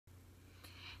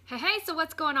Hey, so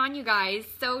what's going on, you guys?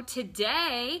 So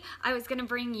today I was gonna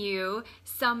bring you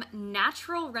some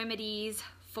natural remedies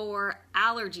for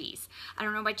allergies. I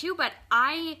don't know about you, but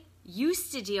I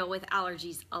used to deal with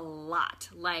allergies a lot.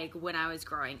 Like when I was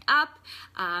growing up,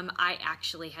 I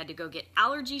actually had to go get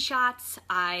allergy shots.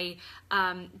 I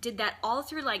did that all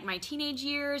through like my teenage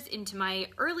years into my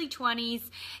early 20s,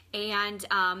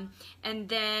 and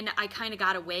then I kind of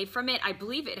got away from it. I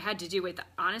believe it had to do with,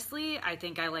 honestly, I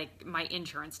think my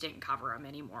insurance didn't cover them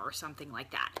anymore or something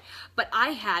like that. But I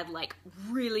had like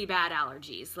really bad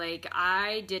allergies. Like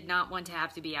I did not want to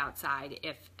have to be outside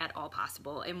if at all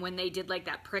possible. And when they did like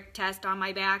that prick test on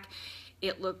my back,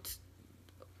 it looked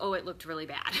really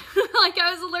bad. Like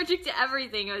I was allergic to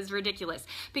everything. It was ridiculous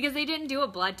because they didn't do a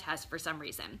blood test for some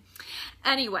reason.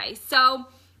 Anyway, so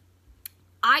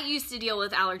I used to deal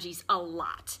with allergies a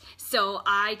lot. So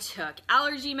I took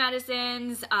allergy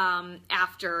medicines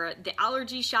after the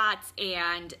allergy shots,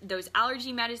 and those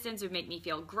allergy medicines would make me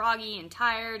feel groggy and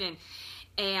tired, and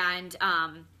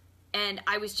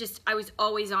I was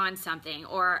always on something,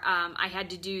 or I had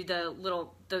to do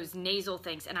those nasal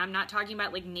things. And I'm not talking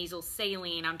about like nasal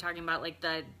saline. I'm talking about like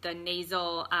the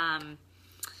nasal, I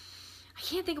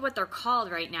can't think of what they're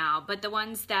called right now, but the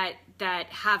ones that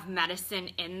have medicine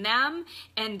in them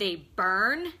and they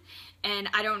burn. And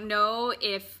I don't know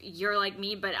if you're like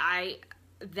me, but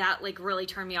that like really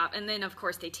turned me off. And then of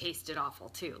course they tasted awful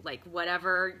too. Like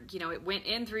whatever, it went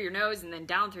in through your nose and then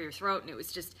down through your throat, and it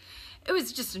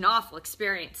was just an awful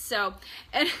experience. So,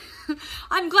 and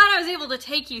I'm glad I was able to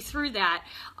take you through that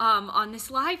on this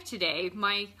live today.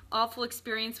 My awful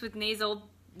experience with nasal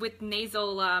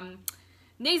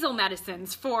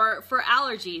medicines for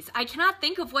allergies. I cannot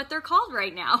think of what they're called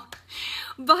right now.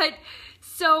 But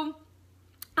so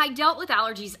I dealt with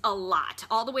allergies a lot,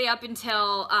 all the way up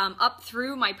until up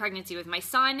through my pregnancy with my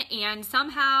son, and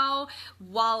somehow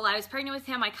while I was pregnant with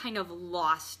him, I kind of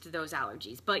lost those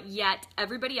allergies, but yet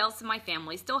everybody else in my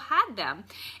family still had them.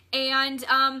 And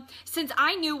since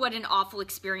I knew what an awful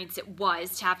experience it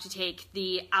was to have to take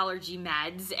the allergy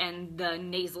meds and the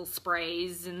nasal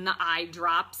sprays and the eye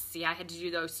drops, I had to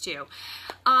do those too.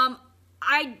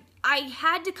 I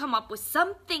had to come up with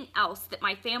something else that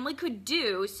my family could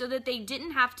do so that they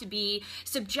didn't have to be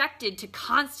subjected to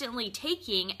constantly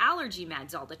taking allergy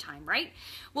meds all the time, right?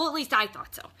 Well, at least I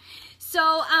thought so.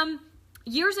 So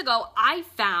years ago, I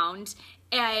found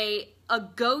a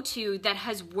go-to that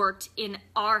has worked in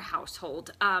our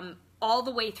household all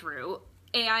the way through,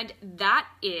 and that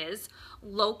is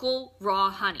local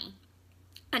raw honey.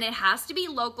 And it has to be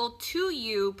local to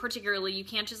you particularly. You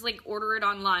can't just like order it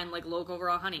online like local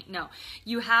raw honey. No,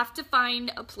 you have to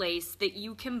find a place that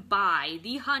you can buy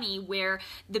the honey where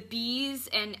the bees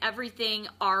and everything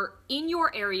are in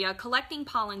your area collecting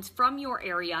pollens from your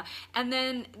area, and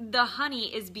then the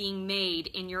honey is being made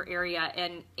in your area,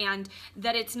 and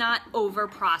that it's not over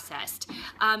processed,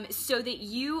 so that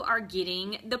you are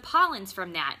getting the pollens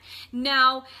from that.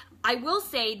 Now, I will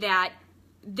say that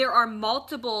there are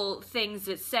multiple things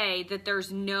that say that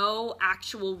there's no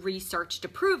actual research to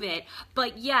prove it,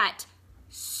 but yet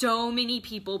so many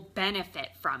people benefit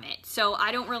from it. So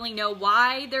I don't really know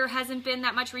why there hasn't been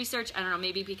that much research. I don't know,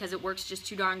 maybe because it works just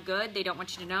too darn good. They don't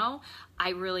want you to know. I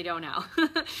really don't know.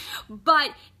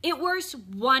 But it works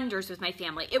wonders with my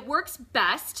family. It works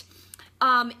best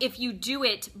if you do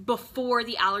it before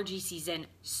the allergy season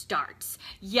starts.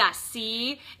 Yes,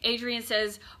 see, Adrian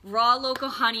says raw local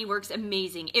honey works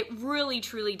amazing. It really,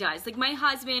 truly does. Like my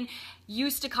husband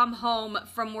used to come home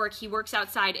from work. He works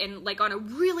outside, and like on a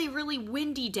really, really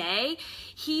windy day,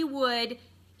 he would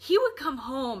come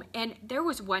home, and there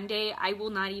was one day, I will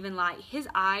not even lie, his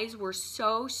eyes were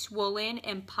so swollen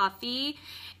and puffy,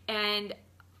 and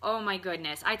oh my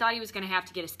goodness, I thought he was gonna have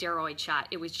to get a steroid shot.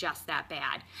 It was just that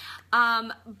bad.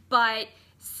 But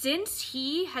since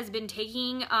he has been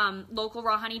taking local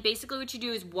raw honey, basically what you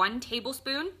do is 1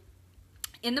 tablespoon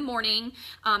in the morning.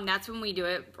 That's when we do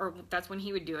it, or that's when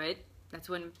he would do it. That's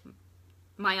when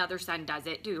my other son does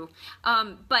it too.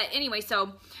 But anyway,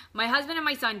 so my husband and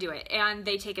my son do it, and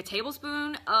they take a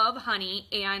tablespoon of honey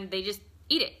and they just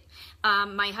eat it.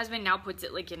 My husband now puts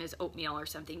it like in his oatmeal or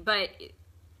something, but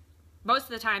most of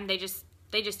the time they just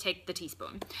take the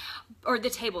teaspoon or the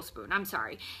tablespoon, I'm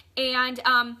sorry. And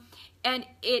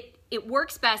it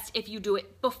works best if you do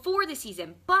it before the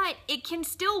season, but it can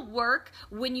still work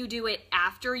when you do it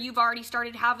after you've already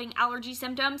started having allergy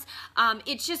symptoms.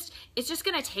 It's just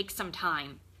gonna take some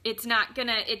time. It's not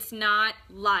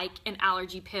like an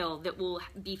allergy pill that will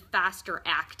be faster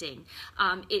acting.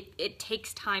 It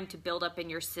takes time to build up in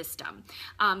your system,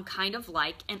 kind of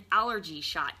like an allergy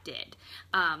shot did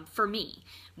for me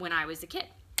when I was a kid.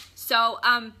 So,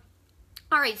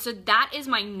 all right, so that is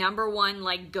my number one,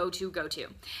 like, go-to.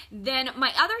 Then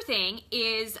my other thing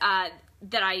is that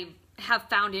I have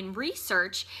found in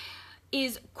research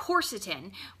is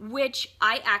quercetin, which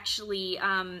I actually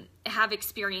have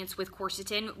experience with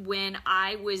quercetin when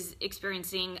I was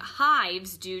experiencing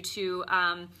hives due to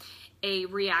a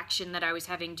reaction that I was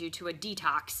having due to a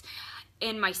detox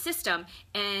in my system.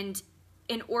 And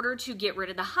in order to get rid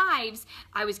of the hives,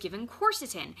 I was given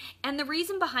quercetin. And the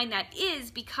reason behind that is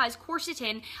because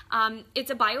quercetin,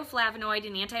 it's a bioflavonoid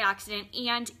and antioxidant,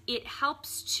 and it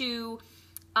helps to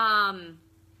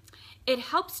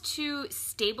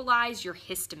stabilize your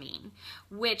histamine,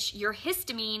 which your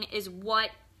histamine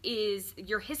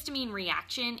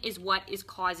reaction is what is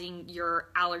causing your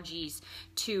allergies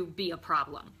to be a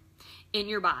problem in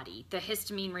your body. The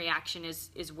histamine reaction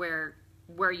is where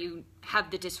you have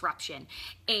the disruption,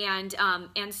 and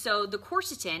so the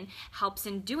quercetin helps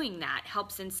in doing that,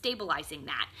 helps in stabilizing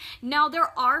that. Now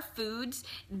there are foods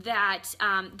that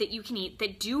that you can eat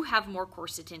that do have more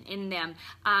quercetin in them.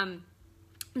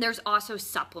 There's also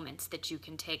supplements that you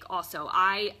can take. Also,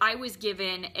 I was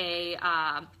given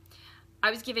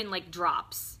like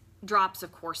drops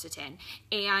of quercetin,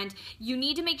 and you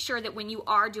need to make sure that when you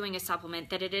are doing a supplement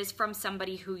that it is from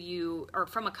somebody or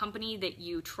from a company that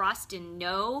you trust and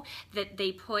know that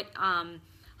they put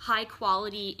high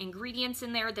quality ingredients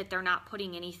in there, that they're not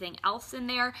putting anything else in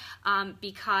there,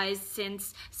 because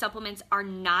since supplements are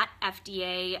not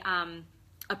FDA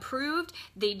approved,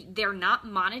 they're not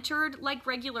monitored like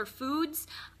regular foods.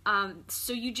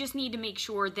 So you just need to make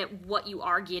sure that what you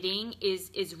are getting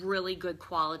is really good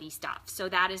quality stuff. So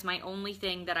that is my only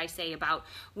thing that I say about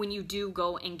when you do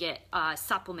go and get a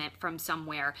supplement from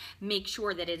somewhere, make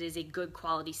sure that it is a good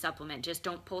quality supplement. Just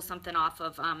don't pull something off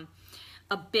of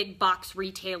a big box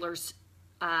retailer's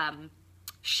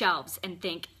shelves and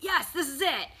think, yes, this is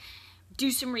it. Do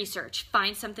some research,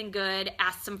 find something good,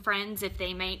 ask some friends if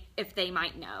they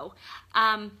might know.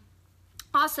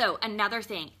 Also, another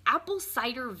thing, apple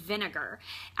cider vinegar.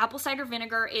 Apple cider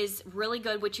vinegar is really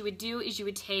good. What you would do is you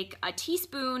would take a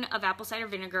teaspoon of apple cider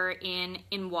vinegar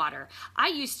in water. I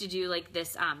used to do like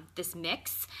this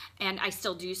mix, and I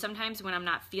still do sometimes when I'm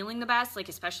not feeling the best, like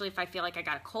especially if I feel like I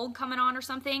got a cold coming on or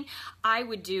something. I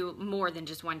would do more than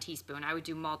just 1 teaspoon. I would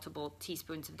do multiple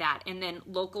teaspoons of that, and then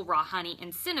local raw honey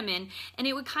and cinnamon, and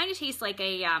it would kind of taste like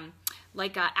a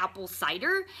apple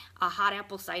cider, a hot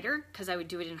apple cider, because I would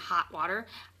do it in hot water.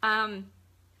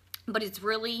 But it's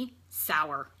really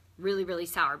sour, really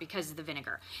sour because of the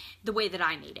vinegar, the way that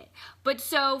I made it. But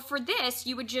so for this,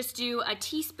 you would just do a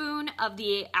teaspoon of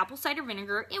the apple cider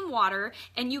vinegar in water,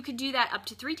 and you could do that up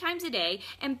to 3 times a day.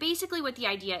 And basically what the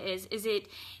idea is it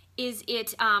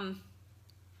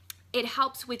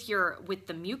helps with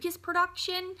the mucus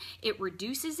production. It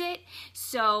reduces it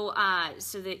so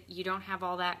that you don't have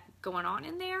all that going on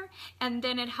in there, and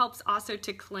then it helps also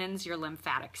to cleanse your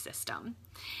lymphatic system.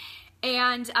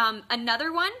 And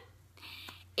another one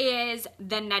is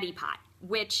the neti pot,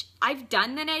 which I've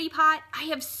done the neti pot. I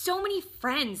have so many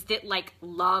friends that like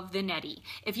love the neti.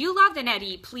 If you love the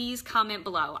neti, please comment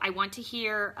below. I want to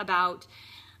hear about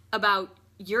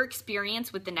your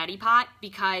experience with the neti pot,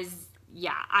 because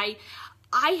yeah, I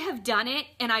have done it,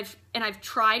 and I've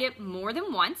tried it more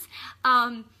than once.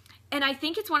 And I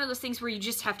think it's one of those things where you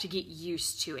just have to get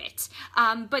used to it.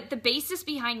 But the basis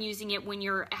behind using it when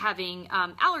you're having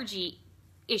allergy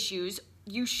issues,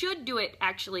 you should do it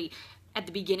actually at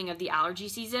the beginning of the allergy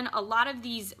season. A lot of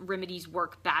these remedies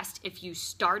work best if you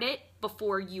start it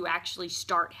before you actually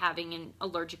start having an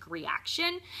allergic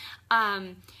reaction,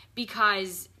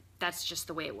 because that's just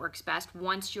the way it works best.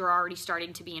 Once you're already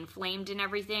starting to be inflamed and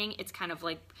everything, it's kind of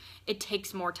like it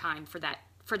takes more time for that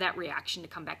reaction to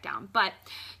come back down. But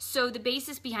so the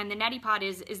basis behind the neti pot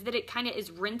is that it kind of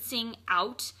is rinsing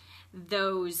out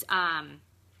those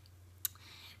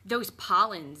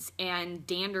pollens and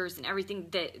danders and everything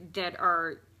that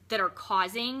are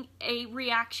causing a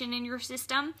reaction in your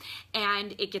system,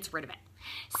 and it gets rid of it.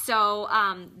 So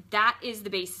that is the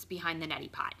basis behind the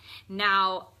neti pot.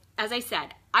 Now, as I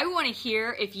said, I want to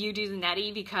hear if you do the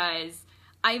neti, because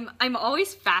I'm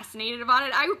always fascinated about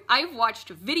it. I've watched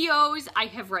videos, I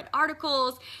have read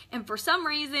articles, and for some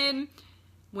reason,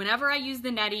 whenever I use the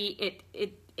neti,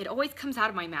 it always comes out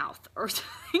of my mouth or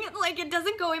something. Like, it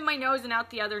doesn't go in my nose and out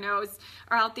the other nose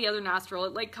or out the other nostril.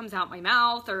 It like comes out my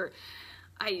mouth, or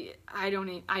I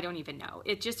don't even know.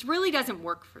 It just really doesn't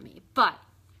work for me. But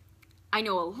I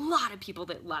know a lot of people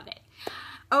that love it.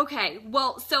 Okay,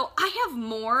 well, so I have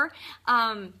more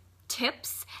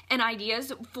tips and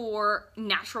ideas for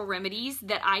natural remedies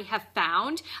that I have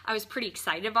found. I was pretty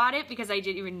excited about it because I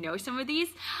didn't even know some of these.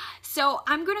 So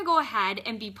I'm gonna go ahead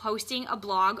and be posting a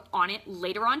blog on it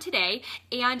later on today,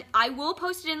 and I will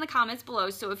post it in the comments below.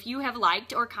 So if you have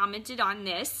liked or commented on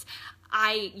this,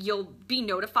 you'll be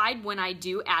notified when I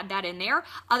do add that in there.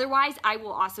 Otherwise, I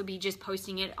will also be just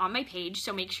posting it on my page,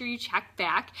 so make sure you check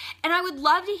back. And I would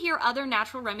love to hear other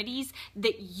natural remedies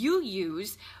that you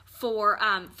use for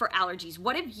allergies.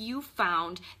 What have you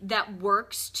found that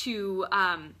works to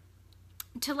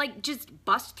like just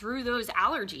bust through those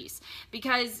allergies?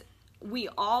 Because we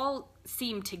all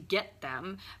seem to get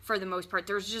them for the most part.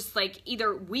 There's just like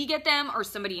either we get them or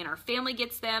somebody in our family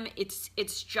gets them.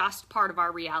 It's just part of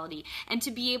our reality. And to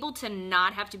be able to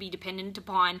not have to be dependent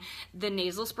upon the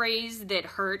nasal sprays that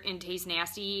hurt and taste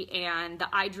nasty, and the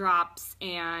eye drops,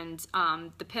 and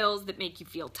the pills that make you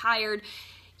feel tired,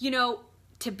 you know,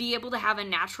 to be able to have a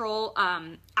natural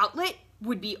outlet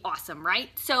would be awesome,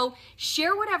 right? So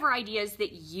share whatever ideas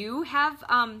that you have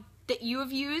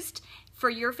used for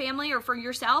your family or for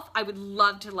yourself. I would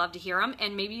love to hear them,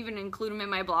 and maybe even include them in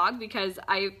my blog, because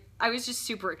I was just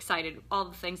super excited, all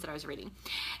the things that I was reading.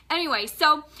 Anyway,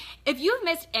 so if you've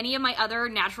missed any of my other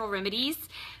natural remedies,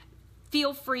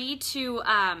 feel free to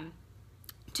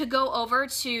go over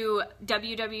to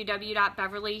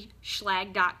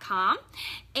www.beverlyschlag.com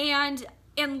and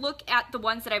look at the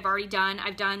ones that I've already done.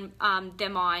 I've done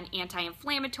them on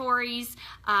anti-inflammatories,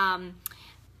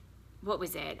 what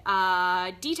was it?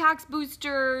 Detox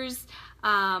boosters.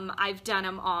 I've done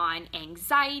them on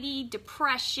anxiety,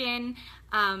 depression.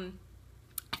 I've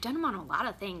done them on a lot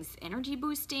of things, energy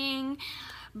boosting.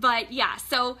 But yeah,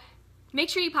 so make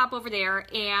sure you pop over there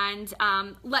and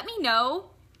let me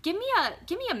know. Give me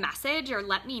a message, or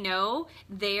let me know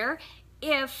there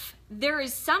if there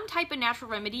is some type of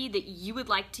natural remedy that you would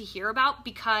like to hear about,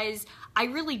 because I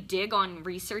really dig on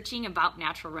researching about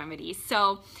natural remedies.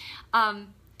 So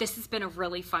this has been a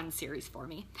really fun series for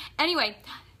me. Anyway,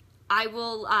 I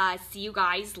will see you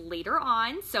guys later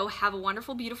on. So have a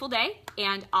wonderful, beautiful day,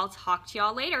 and I'll talk to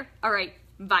y'all later. All right,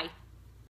 bye.